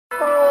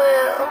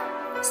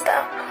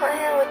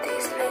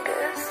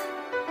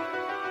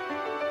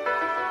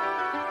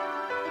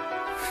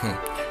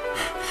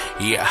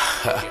Yeah,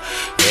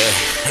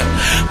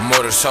 yeah.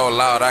 Motor so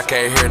loud I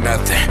can't hear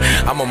nothing.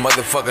 I'm a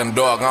motherfucking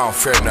dog, I don't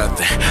fear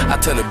nothing. I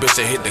tell the bitch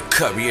to hit the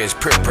cup, yeah, it's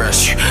peer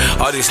pressure.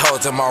 All these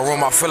hoes in my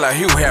room, I feel like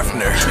Hugh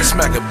Hefner.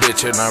 Smack a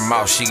bitch in her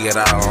mouth, she get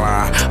out of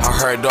line. I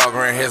heard dog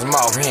ran his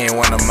mouth, he ain't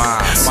one of mine.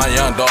 My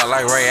young dog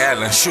like Ray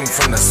Allen, shooting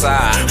from the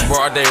side.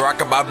 Broad day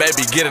rockin' my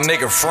baby, get a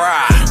nigga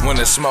fried. When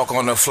there's smoke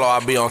on the floor,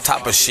 I be on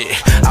top of shit.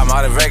 I'm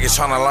out in Vegas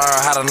tryna learn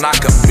how to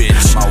knock a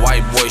bitch. My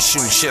white boy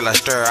shooting shit like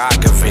Stir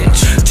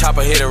Akovich.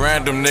 Chopper hit a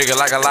random nigga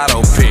like a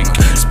lotto pick.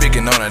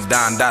 Speaking on a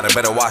Don Dada,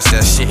 better watch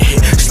that shit.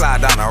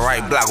 Slide down the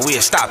right block,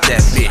 we'll stop that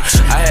bitch.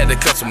 I had to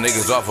cut some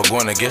niggas off for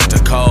going against the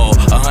code.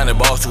 100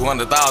 balls,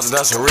 200,000,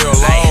 that's a real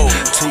low.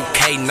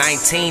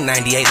 2K19,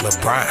 98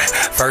 LeBron.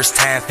 First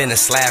time finna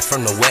slide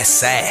from the west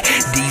side.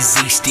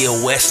 DZ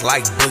still west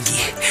like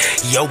Boogie.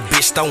 Yo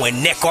bitch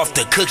throwing neck off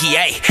the cookie,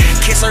 ayy.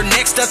 Kiss her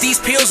neck, stuff these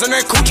pills in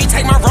her coochie.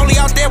 Take my rollie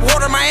out that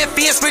water, my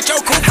FN, split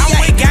your cookie. I'm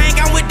with gang,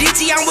 I'm with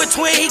DT, I'm with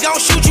Twin. He gon'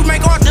 shoot you,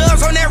 make all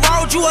dubs on that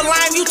road. You a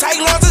lime, you take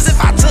losses. If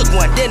I took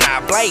one, then I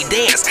blade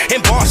dance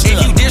and boss. If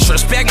you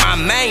disrespect my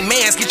main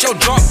mans, get your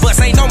drunk bust.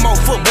 Ain't no more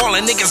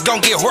footballin', niggas gon'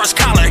 get horse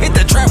collar. Hit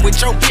the trap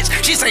with your bitch,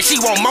 she say she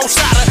want more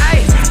Sada.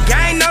 Hey,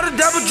 gang know the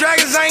double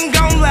dragons, I ain't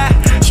gon' lie.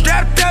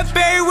 Strapped up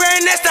everywhere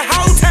and that's the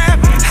whole time.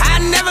 I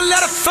never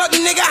let a fuck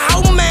nigga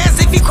hold mans.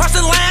 If he cross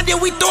the line, then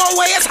we throw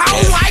away his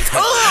whole life.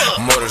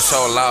 Motor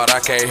so loud I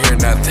can't hear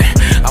nothing.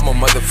 I'm a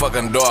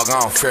motherfucking dog, I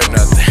don't fear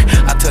nothing.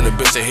 I tell the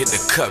bitch to hit the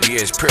cup,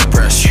 yeah, it's peer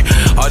pressure.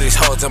 All these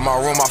hoes in my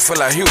room, I feel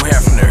like Hugh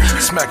Hefner.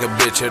 Smack a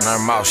bitch in her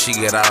mouth, she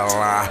get out of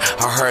line.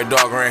 I heard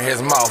dog ran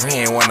his mouth,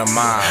 he ain't one of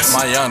mine.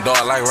 My young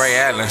dog like Ray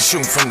Allen,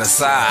 shooting from the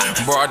side.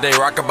 Broad day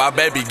rockin' my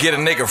baby, get a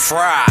nigga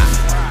fried.